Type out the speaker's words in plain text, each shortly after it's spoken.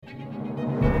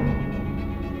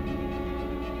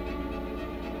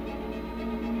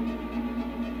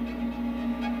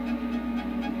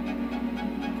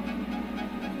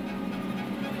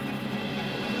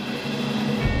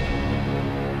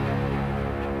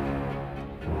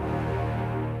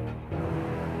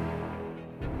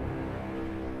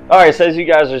Alright, so as you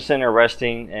guys are sitting there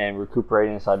resting and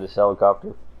recuperating inside this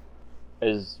helicopter,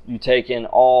 as you take in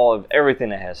all of everything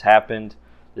that has happened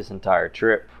this entire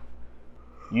trip,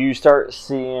 you start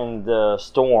seeing the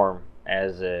storm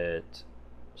as it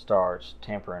starts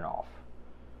tampering off.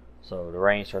 So the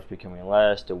rain starts becoming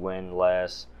less, the wind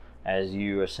less, as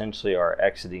you essentially are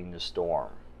exiting the storm.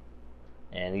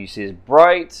 And you see this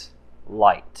bright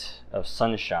light of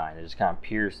sunshine that just kind of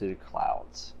peers through the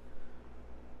clouds.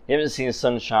 You haven't seen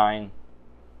sunshine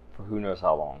for who knows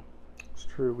how long. It's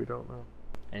true, we don't know.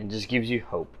 And it just gives you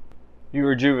hope. You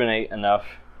rejuvenate enough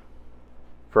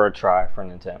for a try, for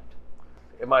an attempt.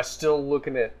 Am I still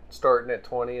looking at starting at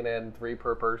 20 and adding 3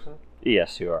 per person?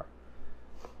 Yes, you are.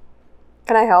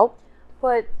 Can I help?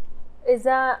 But is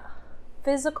that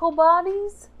physical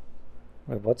bodies?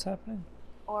 Wait, what's happening?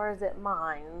 Or is it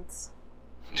minds?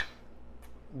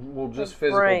 Well, just Like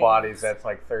physical brains. bodies, that's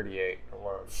like 38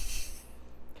 alone.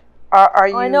 Are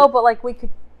you? I know, but like we could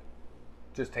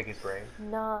Just take his brain.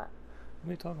 not. What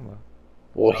are you talking about?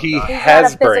 Well, he He's has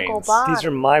not a physical brains. body. These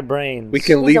are my brains. We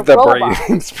can He's leave a the robot.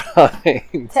 brains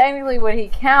behind. Technically, would he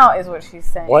count is what she's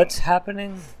saying. What's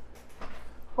happening?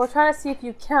 We're trying to see if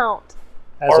you count,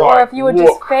 As All a- right. or if you would look.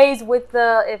 just phase with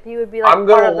the. If you would be like I'm part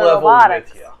going of to the level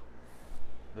robotics. with you.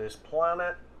 This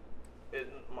planet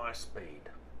isn't my speed,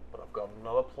 but I've got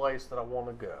another place that I want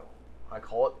to go. I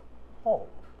call it home.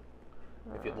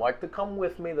 If you'd like to come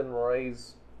with me, then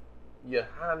raise your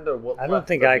hand or what. I don't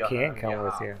think I can come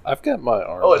with you. I've got my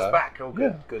arm. Oh, it's back. Oh,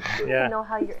 good, good. Yeah. I know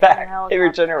how you're Back. in It a helicopter.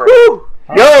 regenerates. Oh,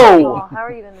 Yo! how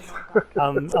are you in the helicopter?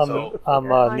 I'm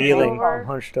Hunched kneeling. over. I'm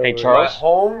hunched over. Hey, My Charles.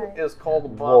 home is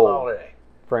called Roll. Bahare.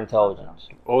 For intelligence.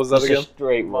 What was that Just again? a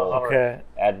straight roll. Okay.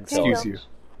 Add Excuse intelligence.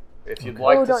 If you'd Okay.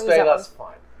 like Oh, to don't use stay, that that's one.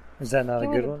 fine. Is that not Give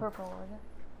a me good the one? purple one.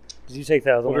 Did you take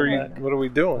the other What one are you? back? What are we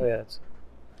doing? Oh, yeah, it's,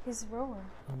 He's rolling.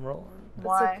 I'm rolling. That's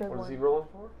Why? a good What is one. he rolling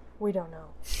for? We don't know.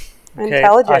 Okay,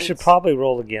 Intelligence. I should probably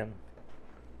roll again.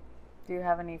 Do you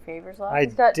have any favors left? I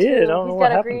He's got did. two. I don't know He's what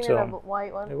got a happened green to and a them. white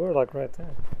They one. were like right there.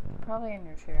 Probably in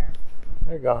your chair.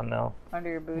 They're gone now. Under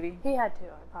your booty. He had two,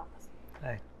 I promise.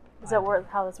 Hey. Is that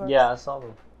how this works? Yeah, I saw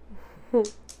them.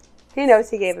 He knows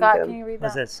he gave Scott, him to can him. you read What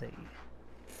does that? that say?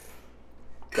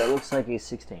 That looks like he's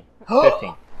 16.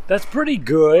 15. That's pretty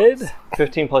good.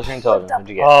 15 plus your intelligence. What'd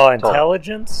you get? Oh, Total.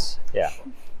 intelligence? Yeah.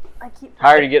 I keep.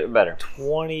 Higher you get, it better.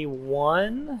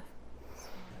 21.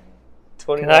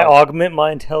 21. Can I augment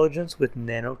my intelligence with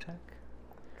nanotech?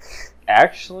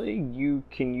 Actually, you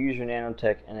can use your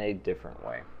nanotech in a different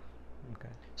way. Okay.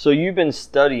 So you've been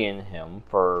studying him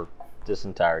for this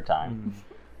entire time.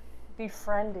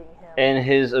 Befriending him. And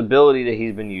his ability that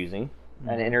he's been using,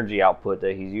 and energy output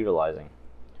that he's utilizing.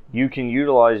 You can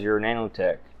utilize your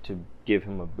nanotech to give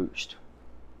him a boost.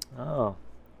 Oh.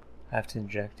 I have to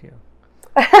inject you.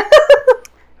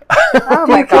 Oh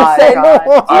my god.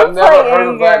 I've never play heard any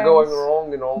of that games? going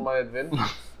wrong in all my adventures.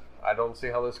 I don't see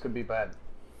how this could be bad.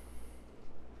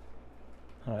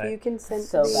 All You right. can send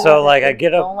So- to me. So, like, I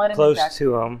get Don't let up him close inject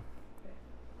to him,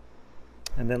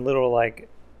 and then little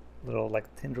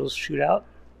tendrils shoot out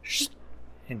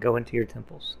and go into your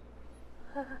temples.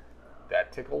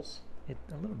 That tickles. A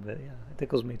little bit, yeah. It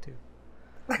tickles me too.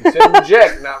 You said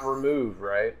inject, not remove,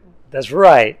 right? That's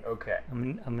right. Okay.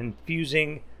 I'm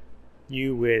infusing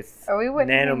you with Are we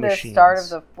witnessing the nanomachines start of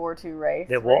the 4-2 race?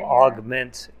 that will right here?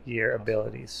 augment your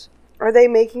abilities. Are they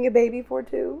making a baby for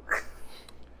two?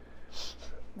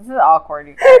 This is awkward,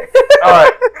 you guys. All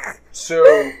right.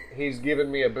 So he's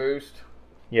giving me a boost.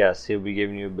 Yes, he'll be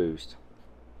giving you a boost.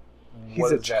 He's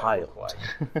What a does that child. look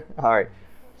like? All right.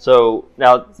 So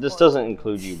now this doesn't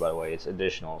include you, by the way. It's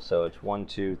additional. So it's 1,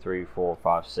 2, 3, 4,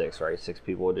 5, 6. Right, 6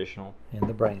 people additional And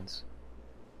the brains.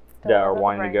 that are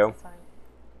wanting to go.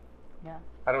 Yeah.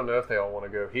 I don't know if they all want to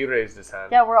go. He raised his hand.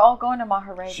 Yeah, we're all going to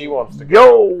Maharaja. She wants to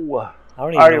go. Yo! I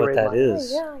don't I even know what already that raised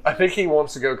is. Yeah. I think he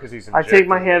wants to go because he's I injected. take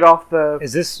my hand off the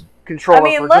Is this controller I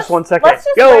mean, for let's, just 1 second. let's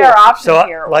just Yo! weigh our options so?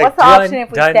 here. Like, What's the do option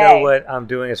if we I stay? know what I'm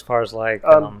doing as far as like? die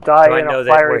do I in a know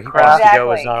that fiery where he wants crash? to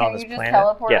go is Exactly. not Can on this you just planet?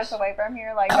 teleport Yes. us away from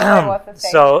here? Like, nobody wants to stay.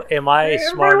 So, am I Hey,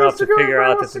 smart everybody enough wants to go, figure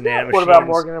everybody out wants that to the go. nanomachines What about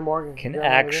Morgan and Morgan? can Yeah,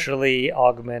 actually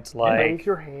augment like raise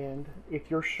your hand if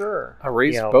you're sure. I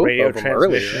raised you know, both radio of them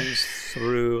earlier. transmissions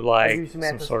through Use like some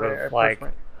Samantha's sort prayer, of like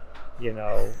first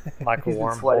micro sweating.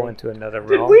 wormhole into another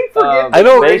Did realm. we forget I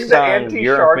don't- to bring Based the on your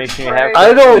anti-shark information you spray? have,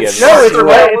 I don't Yeah, No, it's Sure.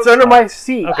 right. It's under my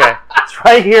seat. Okay, It's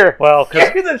right here. well, because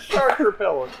Give me the shark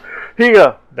repellent. Here you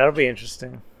go. that'll be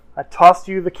interesting. I tossed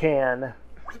you the can.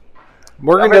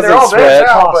 Morgan I mean, they're doesn't all dead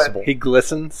sweat. now, but- He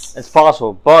glistens. It's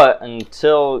possible, but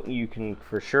until you can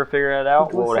for sure figure that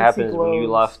out, what would Glisten, happen is when you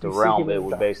glows, left the you seek realm, him it in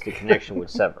would the basically connection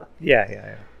would sever.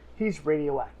 Yeah. He's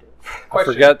radioactive. I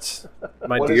Question. forgot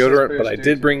my What does this deodorant, boost but I do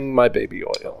did to bring my baby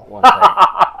oil. One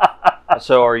thing.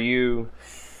 So are you?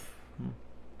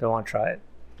 Don't want to try it?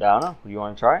 I don't know. You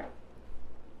want to try it?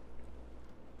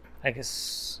 I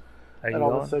guess. Are you And all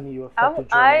of a going? sudden you affected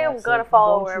I German am accent. gonna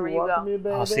follow Don't wherever you want go. me,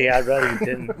 baby? Oh, see, I'd rather you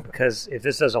didn't, because if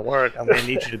this doesn't work, I'm going to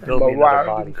need you to build I'm me a another wild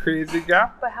body. and crazy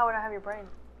guy. But how would I have your brain?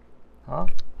 Huh?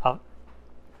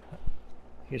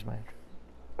 Here's my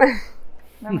address.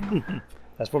 Never mind.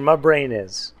 That's where my brain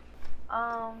is.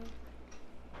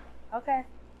 Okay.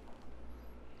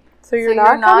 So you're So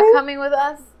not coming? coming with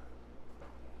us?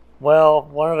 Well,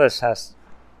 one of us has.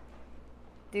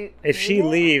 Do If she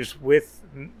leaves with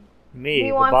me, he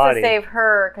the wants body. to save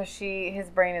her because his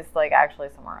brain is like actually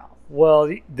somewhere else.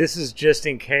 Well, this is just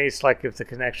in case, like, if the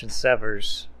connection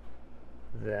severs,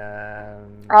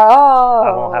 then Oh.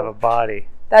 I won't have a body.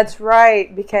 That's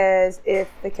right, because if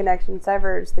the connection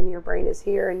severs, then your brain is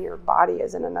here and your body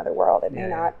is in another world. It may Yeah.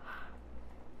 not.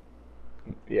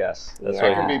 Yes. That's Yeah. That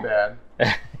what could be bad.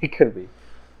 it could be.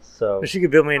 So But she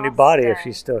could build me a new I'll body if stay.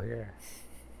 she's still here.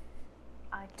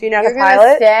 Do you know how You're to gonna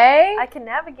pilot? stay? I can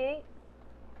navigate.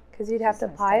 Because you'd have to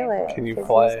She's gonna stay. pilot. Can you 'cause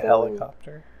fly he's a going.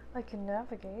 helicopter? I can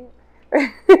navigate.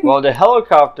 well, the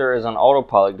helicopter is on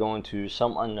autopilot going to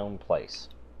some unknown place.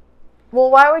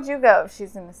 Well, why would you go if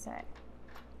she's gonna stay?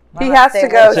 Why He not has stay to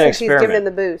with go It's an since he's given experiment.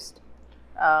 the boost.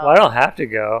 Well, I don't have to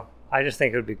go. I just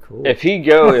think it would be cool. If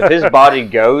his body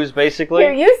goes, basically,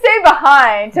 Here, you stay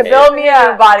behind to build me a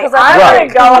Yeah, new body. 'cause I'm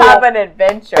Right. gonna go have an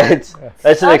adventure. that's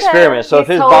an Okay. experiment. So if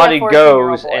He's his totally a body 14-year-old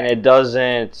goes boy. and it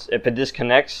doesn't, if it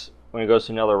disconnects when it goes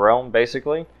to another realm,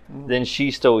 basically, then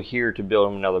she's still here to build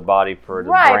him another body for the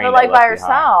Right, brain but that like by left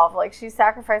behind. herself. Like she's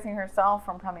sacrificing herself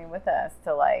from coming with us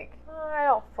to like. I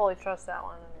don't fully trust that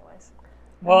one, anyways.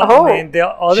 well, Oh. I mean, the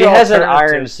other She has an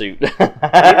alternative- iron suit.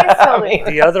 totally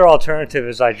The other alternative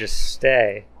is I just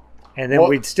stay, and then Well-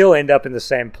 we'd still end up in the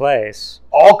same place.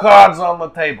 All cards on the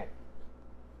table.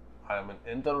 I am an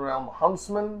inter-realm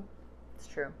huntsman. It's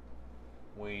true.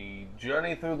 We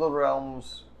journey through the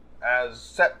realms as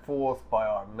set forth by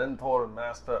our mentor and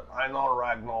master Einar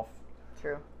Ragnolf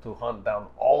True. to hunt down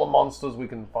all the monsters we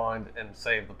can find and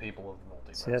save the people of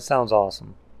the multiverse. See, that sounds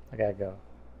awesome. I gotta go.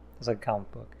 It's like a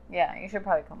comic book. Yeah, you should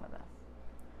probably come with us.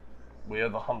 We are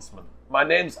the huntsmen. My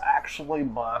name's actually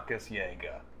Marcus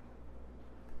Jaeger.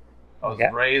 I was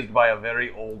Okay. raised by a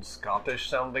very old Scottish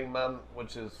sounding man,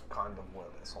 which is kind of where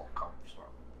this all comes from.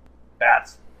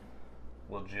 That's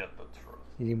legit the truth.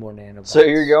 You need more nanobots. So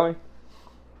you're going?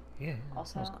 Yeah.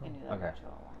 Also, sounds cool. I knew that Okay.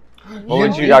 about What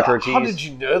would you, knew Dr. that? How Ortiz? did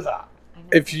you know that?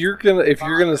 If you're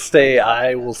gonna stay,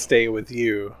 I will stay with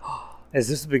you. Is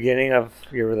this the beginning of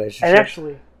your relationship? And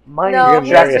actually, my No, name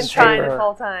he's is been Jackson trying Taylor, this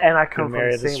whole time. and I You come from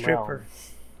marry the the same stripper. realm.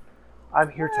 I'm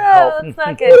here to No, help. let's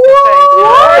not get too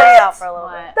crazy. Hang out for a little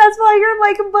bit. That's why you're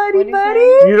like a What buddy do you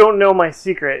buddy. You don't know my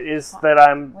secret is that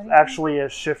I'm What do you actually a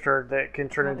shifter that can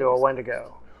turn into a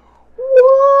Wendigo.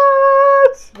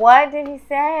 What? What did he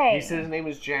say? He said his name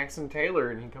is Jackson Taylor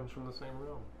and he comes from the same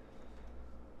realm.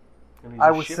 And he's I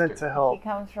a was shifter. sent to He help.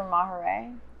 comes from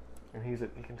Maharay. And he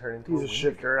can turn into He's a Wendigo.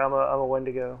 shifter. I'm a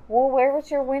Wendigo. Well, where was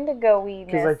your Wendigo we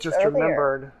missed Because I just earlier?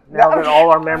 remembered. Now that all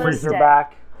our memories are Wednesday.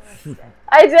 back.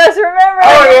 I just remembered.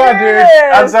 Oh yeah, dude.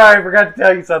 this. I'm sorry, I forgot to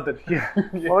tell you something. Yeah.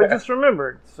 Well, I just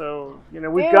remembered. So, we've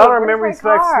Dude, got our where's memories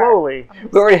my back car? slowly.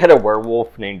 We already had a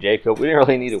werewolf named Jacob. We didn't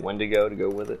really need a Wendigo to go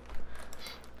with it.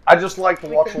 I just like to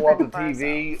watch a can lot pick of for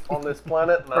TV on this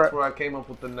planet, and that's Right. where I came up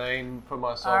with the name for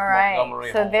myself, All right.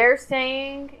 Montgomery So Hall. they're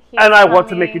saying. He's And I want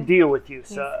to make a coming- deal with you, He's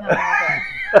sir. coming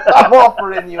with us. I'm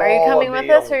offering you Are you all coming a with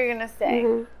deal. us, or are you gonna stay?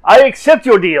 Mhm. I accept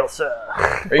your deal, sir.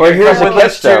 Are you Well, gonna here's come the with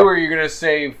catch, us too, though. or are you gonna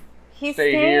stay He's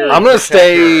Stay staying. here. I'm gonna It's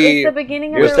stay. the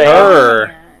beginning You're of the staying?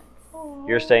 Her.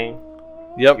 You're staying?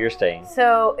 Yep. You're staying.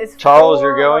 So it's Charles, four,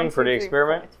 you're going 1, for 2, the 3,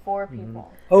 experiment? 4. It's 4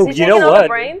 people. Oh, Is he you know taking all the what?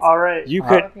 brains? All right. You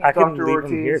could. I can Dr. leave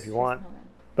him here Ortiz. if you want.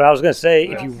 But I was gonna say,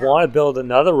 if you want to build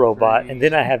another robot, and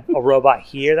then I have a robot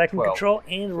here that I can 12. control,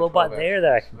 and a robot there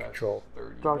that I can control,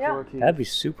 Dr. Yeah. Ortiz. that'd be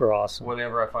super awesome.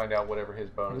 Whenever I find out whatever his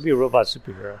It'd bonus. be a robot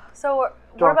superhero. So what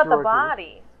Dr. about the Ortiz.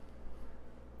 body?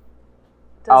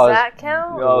 Does Oh, that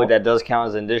count? Oh, that does count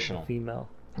as additional. Female.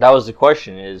 That was the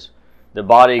question: is the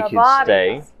body The could body.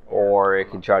 stay, or it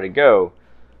could try to go.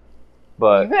 You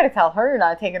But better tell her you're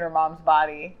not taking her mom's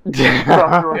body.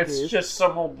 Dr. It's Ortiz. just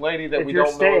some old lady that If we you're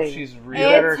don't know if staying, she's you real. It's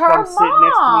better her come sit next to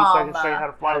me so I can mom. show you how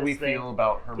to fly How do we this thing. feel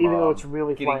about her Even though mom it's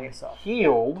really flying getting itself.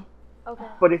 healed Okay.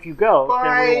 But if you go, then we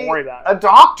by won't worry about a it.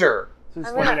 doctor? So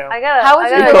just I mean, let me know. I gotta. How would I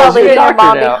you gotta feel about You're a leaving your doctor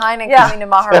mom now. behind and Yeah. coming to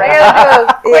Maharaja? I gotta do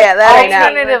a quick Yeah, that ain't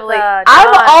happening. alternatively.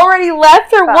 I've already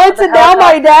left her About once, the and now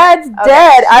my helicopter. dad's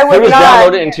dead. I He would was not.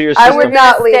 downloaded into your I system. would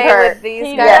not leave Stay her. with these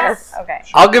guys? Yes. Okay.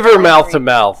 I'll give her mouth to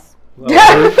mouth. Who are you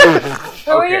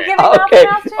Okay. giving mouth Okay,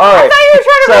 to mouth to? all right. I thought you were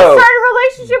trying to So, start a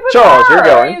relationship with Charles, her. you're Who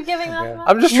are going. you giving mouth to mouth?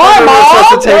 I'm just My trying to mom?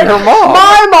 resuscitate her mom.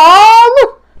 My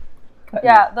mom.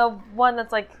 Yeah, the one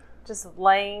that's like just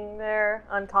laying there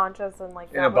unconscious and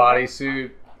like In a not moving.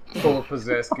 bodysuit, full of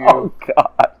possessed goo. Oh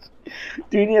God!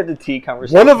 Do you have the tea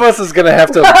conversation? One of us is gonna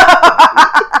have to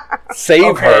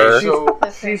save her. so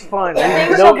She's fine.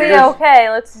 Things No, will be there's- okay.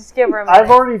 Let's just give her a minute. I've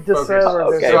already focus. discovered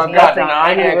Okay. there's So I've got nothing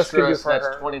 9 any of us could do extras. for That's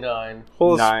her. 29.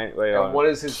 Well, 9. Wait, hold And on. what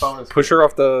is his bonus? push her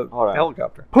off the Hold on.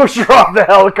 helicopter. Push her off the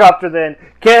helicopter then.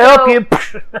 Can't help you.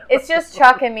 It's just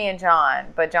Chuck and me and John,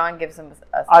 but John gives us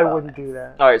a I bonus. wouldn't do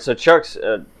that. All right, so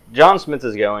John Smith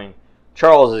is going.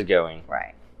 Charles is going.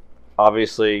 Right.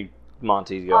 Obviously,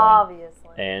 Monty's going.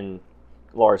 Obviously. And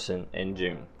Larson in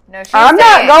June. No, she's I'm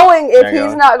not staying. going if There you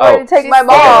he's go. not going Oh. to take She's my staying.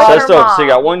 Okay, mom. so her let's do it. So mom. you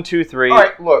got 1, 2, 3. All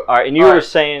right, look. All right, and you All were right.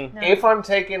 saying If I'm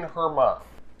taking her mom,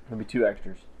 there'll be 2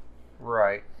 extras.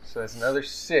 right? So that's another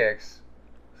 6.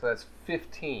 So that's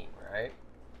 15, right?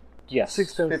 Yes.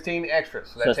 6 times 15 extras.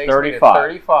 So that that's takes me 35. to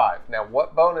 35. Now,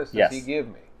 what bonus does Yes. he give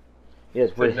me? Yes,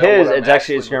 with know what his, I'm it's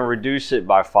actually actually going to reduce it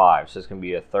by 5, so it's going to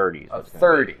be a 30. is what A it's gonna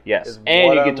be. 30 Yes, is and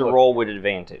what you I'm get to looking roll with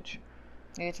advantage.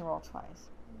 You get to roll twice.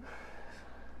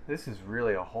 This is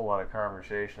really a whole lot of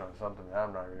conversation on something that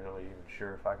I'm not really even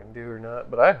sure if I can do or not,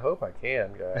 but I hope I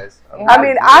can, guys. I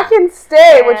mean, I can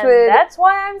stay, which And would. that's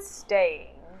why I'm staying.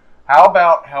 How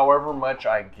about however much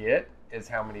I get is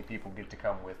how many people get to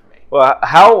come with me? Well,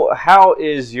 how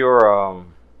is your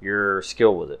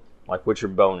skill with it? Like, what's your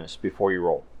bonus before you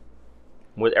roll?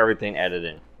 With everything added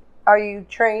in. Are you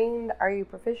trained? Are you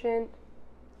proficient?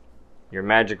 Your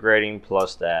magic rating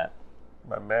plus that.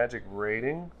 My magic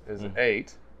rating is Mhm.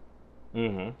 8.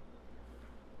 Mm-hmm.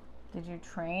 Did you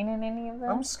train in any of them?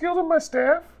 I'm skilled in my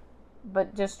staff.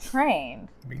 But just trained.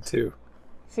 Me too.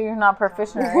 So you're not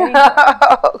proficient or anything.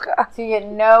 Oh God. So you get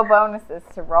no bonuses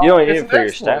to roll. You don't need It's it an for your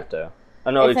exploit. staff, though.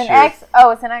 I know it's it's an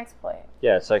your... it's an exploit.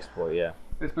 Yeah, it's exploit, yeah.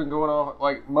 It's been going off,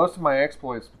 like, most of my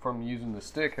exploits from using the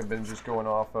stick have been just going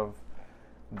off of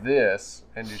this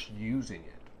and just using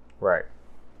it. Right.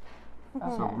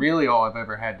 So really all I've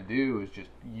ever had to do is just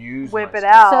use Whip my it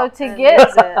out. So to and get-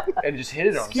 use it. stick and just hit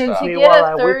it on Excuse stuff. To me get while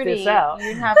a I whip 30, this out.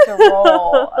 you'd have to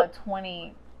roll a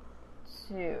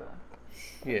 22.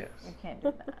 Yes. You can't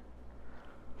do that. The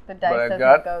But dice I've doesn't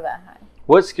got- go that high.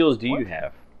 What skills do you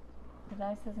have? The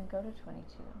dice doesn't go to 22.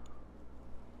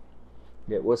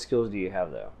 Yeah, what skills do you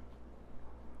have, though?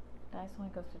 Dice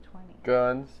only goes to 20.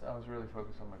 Guns. I was really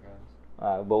focused on my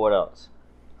guns. But what else?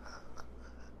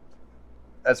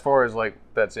 As far as, like,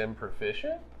 that's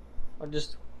improficient? Or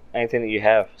just anything that you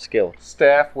have, skill.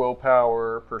 Staff,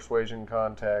 willpower, persuasion,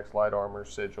 contacts, light armor,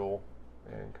 sigil,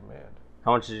 and command.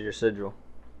 How much is your sigil?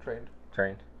 Trained.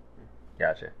 Trained?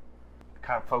 Gotcha.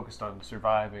 Kind of focused on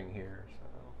surviving here. So.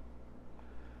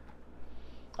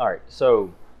 All right,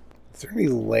 so Is there any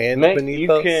land beneath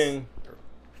you us? can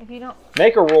If you don't.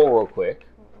 make a roll real quick.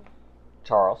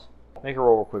 Charles, make a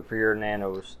roll real quick for your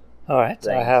nanites. All right, so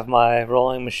I Thanks. have my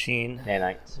rolling machine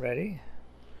Nanites. ready.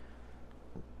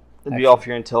 It'd be off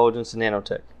your intelligence and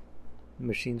nanotech. The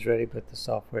machine's ready, but the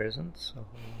software isn't. So hold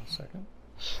on a second.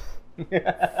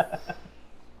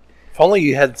 If only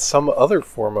you had some other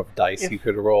form of dice you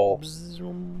could roll.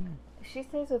 Bzzzoom. She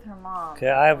stays with her mom. Okay,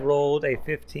 I've rolled a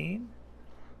 15.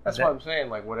 That's what I'm saying.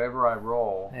 Like, whatever I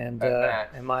roll. And, at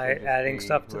max am I will just adding be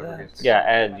stuff to whoever that? gets to Yeah, keep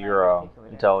add your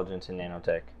intelligence and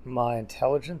nanotech. My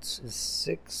intelligence is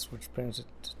 6, which brings it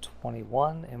to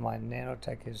 21, and my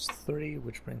nanotech is 3,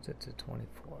 which brings it to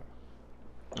 24.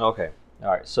 Okay. All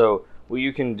right. So what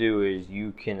you can do is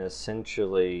you can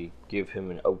essentially give him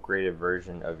an upgraded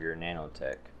version of your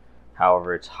nanotech.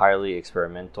 However, it's highly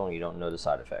experimental and you don't know the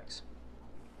side effects.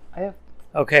 I have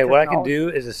Okay, what I can do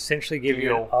is essentially give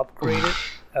you an Deal. upgraded.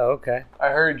 Oh, okay. I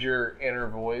heard your inner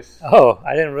voice. Oh,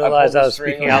 I didn't realize pulled I the was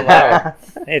string speaking on out loud.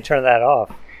 I need to turn that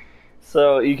off.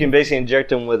 So you can basically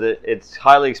inject him with it. It's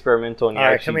highly experimental and you All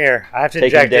right, actually come here. I have to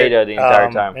taking inject data it, the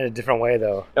entire time. in a different way,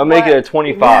 though. It'll make it a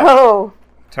 25 No.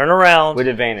 Turn around. with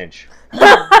advantage.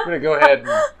 I'm going to go ahead and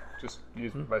just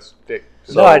use my stick.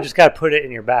 No, I just got to put it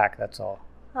in your back. That's all.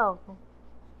 Oh,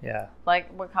 Yeah, like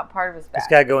what part of his back? it's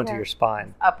got to go into your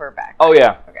spine. Upper back. Oh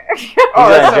yeah. Okay. Oh, You that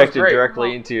gotta sounds inject it great.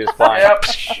 directly into your spine. Yep.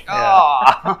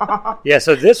 Ah. Yeah,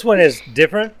 so this one is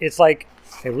different. It's like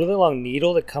a really long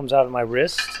needle that comes out of my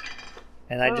wrist,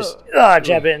 and I just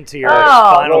jab it into your Oh, roll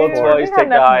spinal it dude, twice, we take have the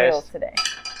enough highest. needles today.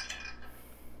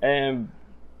 And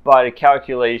by the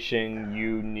calculation,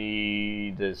 you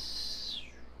need this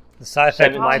The side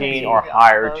effect might 17 be or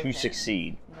higher to Okay.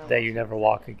 succeed. that you never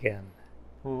walk again.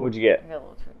 What'd you get?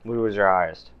 What was your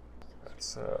highest?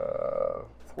 That's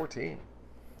 14.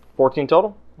 14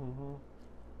 total?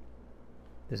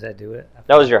 Does that do it?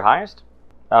 That was your highest?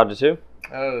 Out of the two?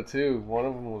 Out of the two, one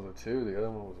of them was a 2, the other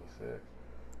one was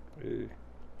a 6.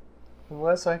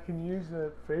 Unless I can use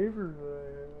that favor that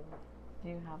I have. Do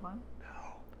you have one?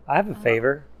 I have a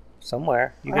favor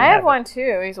somewhere. You can I have it. one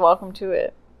too. He's welcome to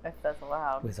it, if that's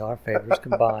allowed. With our favors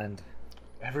combined.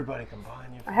 Everybody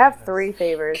combine your I have favors. 3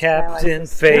 favors. and I like Captain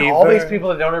this. Favor. All these people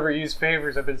that don't ever use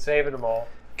favors, I've been saving them all.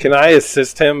 Can I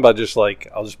assist him by just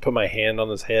I'll just put my hand on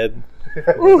his head?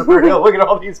 We're gonna look at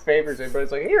all these favors.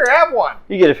 Everybody's like, here, have one.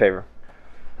 You get a favor.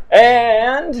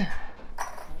 And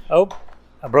Oh,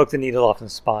 I broke the needle off in the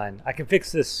spine. I can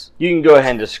fix this. you can go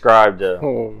ahead and describe the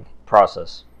Oh.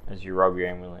 process as you rub your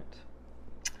amulet.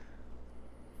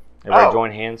 Everybody Oh.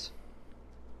 join hands.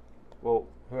 Well,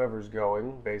 whoever's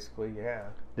going, basically, yeah.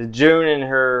 Did June and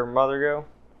her mother go?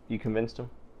 You convinced them?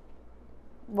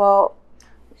 Well,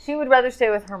 She would rather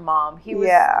stay with her mom. He was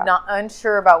Yeah. not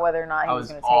unsure about whether or not he I was was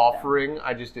going to take them. offering,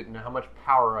 I just didn't know how much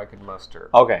power I could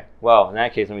muster. Okay, well, in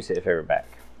that case, let me say the favor back.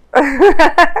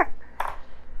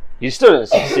 You still didn't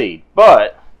succeed,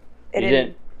 but it you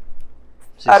didn't.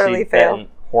 didn't utterly succeed fail. that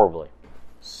horribly.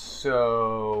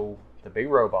 So, the big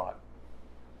robot,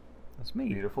 That's me.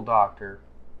 beautiful doctor.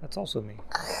 That's also me.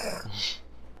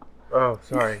 Oh,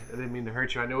 sorry. I didn't mean to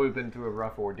hurt you. I know we've been through a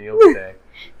rough ordeal today.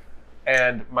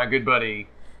 And my good buddy,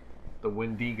 the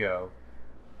Wendigo,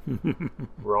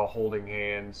 we're all holding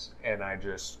hands, and I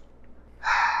just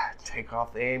take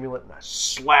off the amulet and I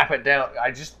slap it down.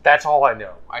 That's all I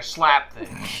know. I slap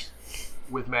things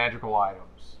with magical items.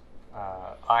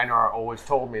 Einar always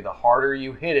told me the harder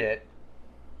you hit it,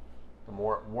 the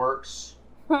more it works.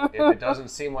 If it doesn't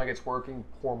seem like it's working,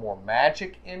 pour more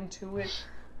magic into it.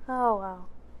 Oh, wow.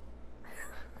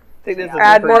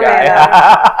 Add more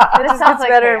mana. It just sounds It's like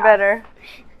better and chaos. better.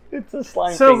 It's a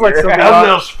slime Sounds like finger. something And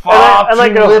there's far I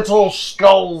like too a- little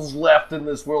skulls left in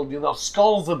this world. You know,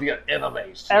 skulls of your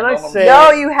enemies. You And know I what I'm say,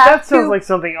 No, you have that to. sounds like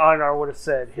something Einar would have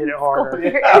said. Hit it harder.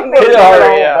 saying? Hit it harder,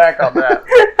 I'll yeah. back on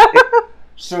that.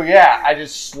 So yeah, I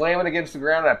just slam it against the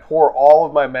ground and I pour all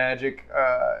of my magic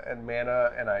and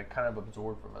mana, and I kind of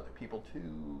absorb from other people too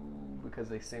because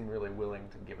they seem really willing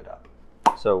to give it up.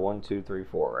 So 1, 2, 3,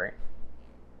 4, right?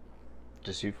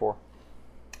 Just you 4?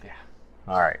 Yeah.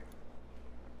 All right.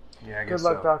 Yeah, I Good guess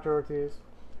luck, so. Dr. Ortiz.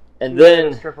 And You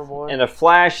then, stripper boy. in a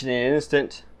flash, in an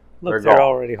instant, Look, They're they're gone.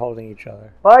 already holding each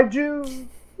other. Bye, June.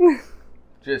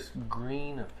 Just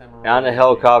green ephemeral. on the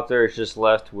helicopter, it's just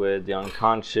left with the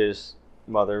unconscious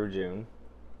mother of June.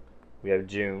 We have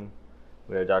June,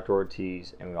 we have Dr.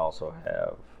 Ortiz, and we also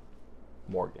have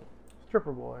Morgan.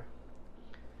 Stripper boy.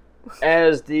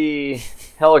 As the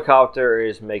helicopter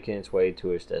is making its way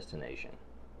to its destination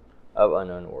of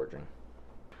unknown origin.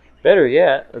 Better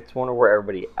yet, let's wonder where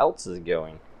everybody else is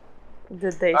going.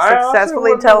 Did they I also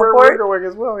successfully wonder where we're teleport? going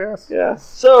as well, yes. Yeah.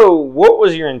 So, what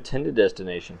was your intended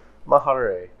destination?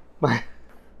 Mahare.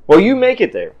 Well, you make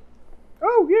it there.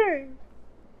 Oh, yay.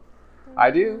 I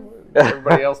do.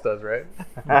 Everybody else does, right?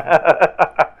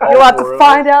 You'll have to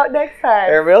find out next time.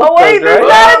 Everybody else Oh wait, does, there's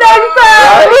right?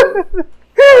 not a next time.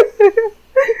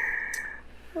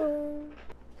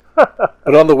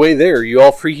 But on the way there, you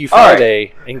all Freaky All right.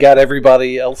 Friday and got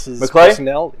everybody else's McClay?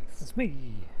 personalities. It's me.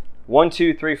 1,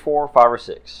 2, 3, 4, 5, or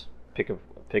 6. Pick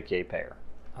a pair.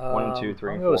 1, 2,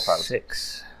 3, I'll 4, go 5,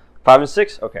 6. 5 and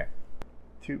 6? Okay.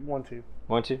 2, 1, 2.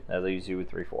 1, 2. That leaves you with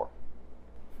 3, 4.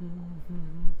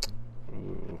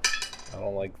 Ooh, I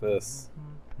don't like this.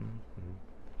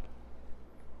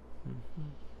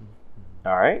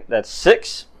 Alright, that's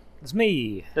 6. It's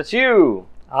me. That's you.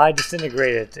 I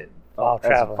disintegrated it while That's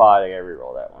traveling. a 5. I gotta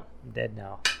reroll that one. I'm dead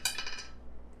now.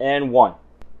 And 1.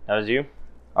 That was you?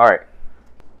 Alright.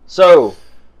 So,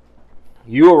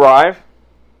 you arrive.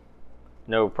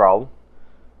 No problem.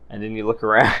 And then you look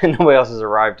around and nobody else has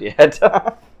arrived yet.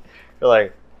 You're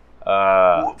like,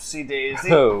 Whoopsie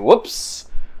daisy. oh, whoops.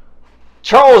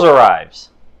 Charles arrives.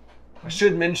 I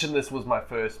should mention this was my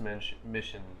first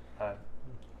mission.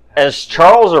 As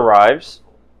Charles arrives,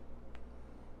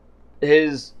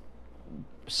 his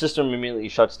system immediately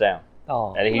shuts down.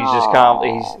 Oh, And he's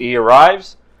just he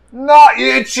arrives, Not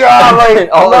you, Charlie. and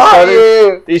all of a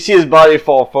sudden, you see his body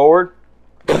fall forward.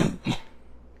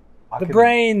 the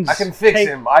brains. I can fix Take-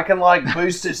 him. I can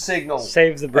boost his signal.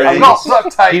 Save the I'm brains. not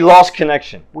duct tape. He lost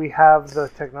connection. We have the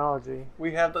technology.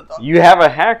 We have the. You have a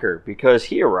hacker because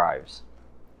he arrives.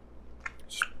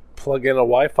 Plug in a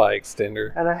Wi-Fi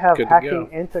extender. And I have Good to hacking go.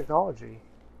 and technology.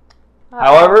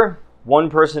 However, one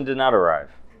person did not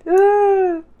arrive.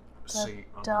 See,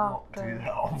 I'm doctor.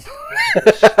 not do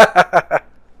that.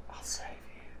 I'll save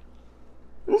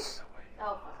you.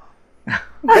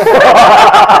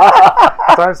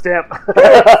 Timestamp.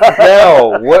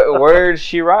 No, where did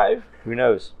she arrive? Who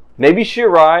knows? Maybe she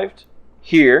arrived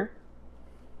here,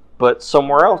 but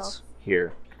somewhere else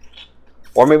here.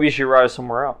 Or maybe she arrived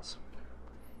somewhere else.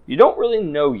 You don't really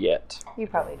know yet. You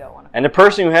probably don't want to. And the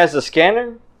person who has the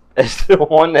scanner is the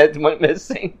one that went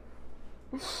missing.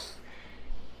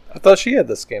 I thought she had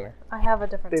the scanner. I have a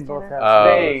different They both scanner. have.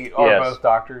 They are yes. both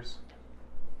doctors.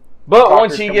 But Doctors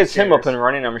once he come gets with him up scanners. and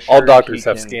running, I'm sure All doctors he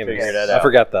have can scanners. figure that I out.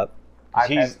 forgot that. I've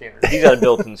had He's scanners. he's got a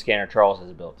built-in scanner. Charles has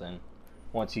a built-in.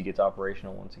 Once he gets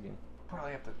operational once again.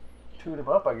 Probably have to tune him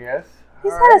up, I guess.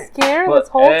 He's All had a right. scanner But- this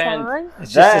whole and- time.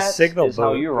 It's just a That signal is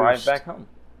how boost. you arrive back home.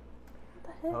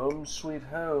 Home sweet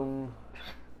home.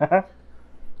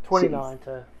 29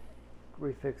 to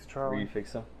refix Charlie. Where you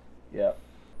fix them. Yeah.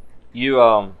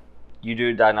 You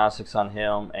do diagnostics on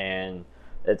him, and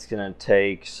it's gonna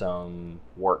take some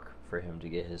work for him to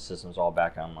get his systems all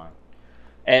back online.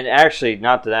 And actually,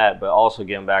 not to that, but also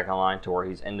get him back online to where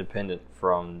he's independent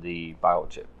from the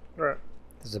biochip. Right.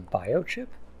 There's a biochip?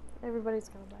 Everybody's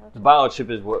got a The biochip.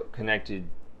 biochip is what connected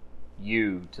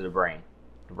you to the brain.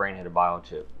 The brain had a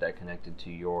biochip that connected to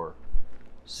your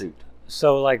suit.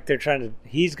 So, like,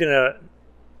 he's going to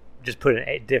just put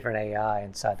a different AI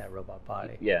inside that robot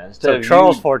body. Yeah. Instead So of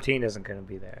Charles you- 14 isn't going to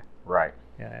be there. Right.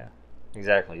 Yeah,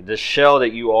 Exactly. The shell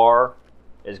that you are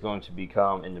is going to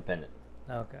become independent.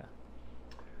 yeah. Okay.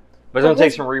 But it's going to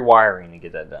take some rewiring to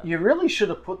get that done. You really should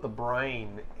have put the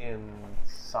brain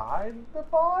inside the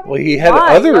body. Well, he had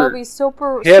Why? That would other. be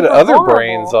super, He had super other vulnerable.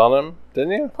 brains on him,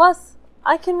 didn't you? Plus,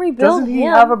 I can rebuild Doesn't he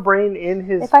him. have a brain in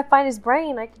his? If I find his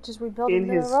brain, I could just rebuild In him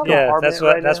into his- a robot. Yeah, Compartment that's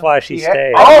what. right That's now? why she He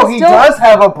stayed. Oh, he Still- does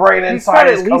have a brain He's inside got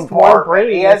his at least one compartment.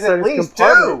 brain He has inside at his least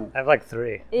compartment. two. I have like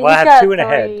 3. He's Well, I have got 2 and a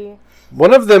head. 3.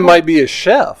 One of them might be a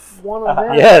chef. One of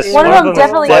them. Yes, is- One of them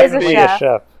definitely is a definitely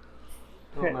chef.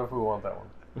 I don't know if we want that one.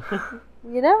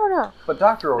 You never know. But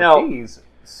Dr. Now- Ortiz,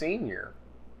 Senior,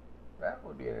 that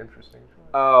would be an interesting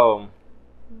choice. John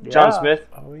Yeah. Smith.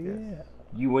 Oh yeah.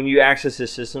 When you access his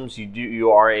systems,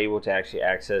 you are able to actually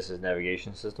access his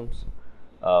navigation systems,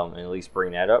 and at least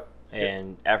bring that up.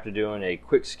 And after doing a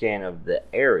quick scan of the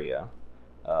area,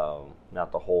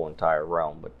 not the whole entire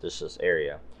realm, but just this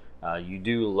area, you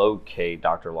do locate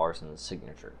Dr. Larson's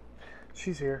signature.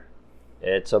 She's here.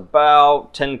 It's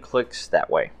about 10 clicks that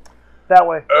way. That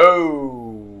way.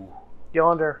 Oh,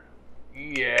 Yonder.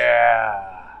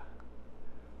 yeah.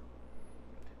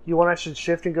 You want I should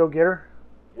shift and go get her?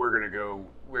 We're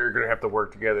gonna have to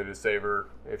work together to save her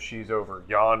if she's over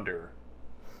yonder.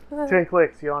 10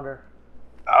 clicks, yonder.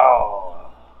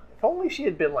 Oh, if only she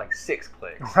had been like 6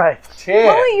 clicks. Right. 10. If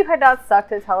only you had not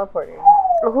sucked at teleporting.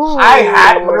 I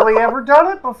hadn't really ever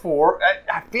done it before.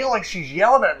 I feel like she's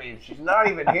yelling at me. She's not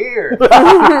even here.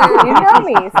 You know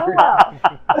me so well.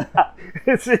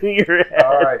 It's in your head.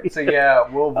 All right, so yeah,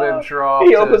 we'll venture off.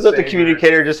 He to opens up the save her.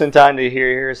 communicator just in time to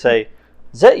hear her say,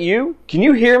 "Is that you? Can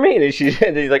you hear me?" And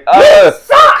he's like,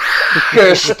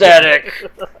 "Aesthetic."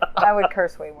 I would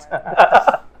curse way more than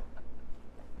that.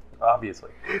 Obviously.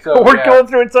 So We're yeah, going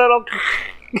through it, so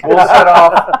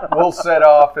we'll set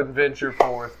off and venture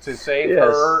forth to save Yes.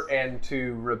 her and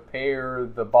to repair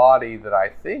the body that I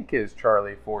think is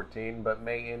Charlie 14, but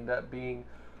may end up being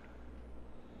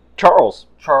Charles.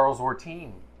 Charles Ortiz.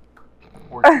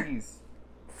 Ortiz.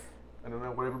 I don't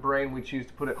know, whatever brain we choose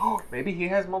to put it. Maybe he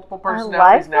has multiple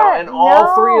personalities now, that. and all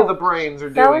No. 3 of the brains are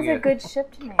That doing was a it. good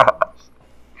shift name.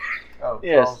 Oh,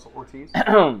 Yes. Charles Ortiz.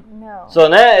 No. So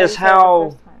that You is said it the how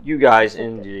first time. you guys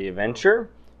end the adventure.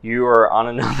 You are on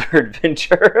another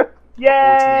adventure.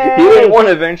 Yay! You had one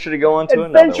adventure to go into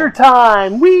Adventure another.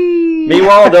 time! Wee!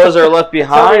 Meanwhile, those that are left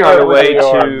behind Tell me on the what way was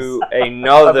to I've got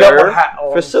another my hat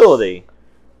on. facility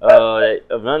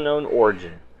of unknown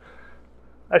origin.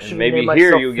 I should And maybe name here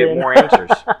myself you'll get Finn. more answers.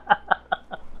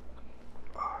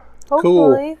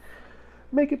 Hopefully.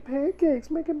 Making pancakes,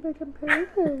 making pancakes.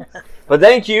 But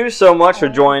thank you so much for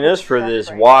joining us for this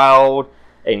wild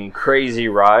and crazy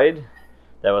ride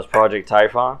that was Project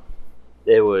Typhon.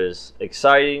 It was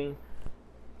exciting,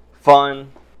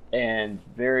 fun, and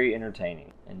very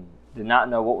entertaining. And did not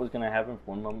know what was going to happen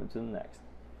from one moment to the next.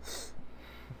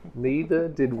 Neither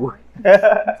did we.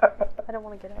 I don't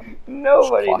want to get up.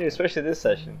 Nobody knew, especially this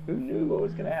session. Who knew what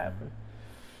was going to happen?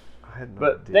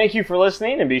 But thank you for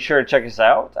listening, and be sure to check us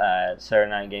out at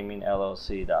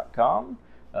SaturdayNightGamingLLC.com.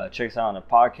 Check us out on the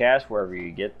podcast wherever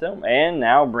you get them. And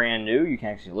now, brand new, you can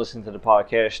actually listen to the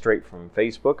podcast straight from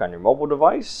Facebook on your mobile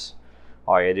device.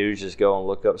 all you do is just go and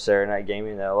look up Saturday Night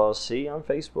Gaming LLC on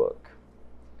Facebook.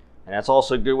 And that's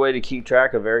also a good way to keep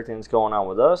track of everything that's going on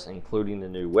with us, including the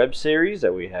new web series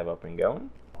that we have up and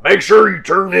going. Make sure you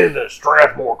turn in the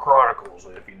Strathmore Chronicles.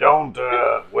 If you don't,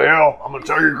 well, I'm going to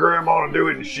tell your grandma to do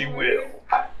it and she will.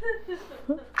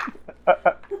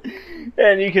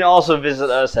 And you can also visit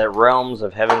us at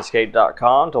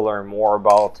realmsofheavenscape.com to learn more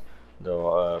about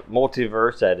the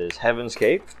multiverse that is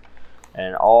Heavenscape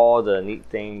and all the neat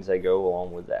things that go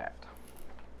along with that.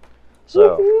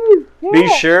 So be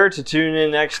sure to tune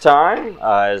in next time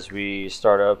as we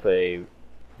start up a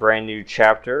brand new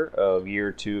chapter of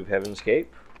Year 2 of Heavenscape.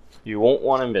 You won't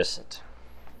want to miss it.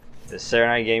 This is Saturday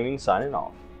Night Gaming signing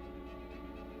off.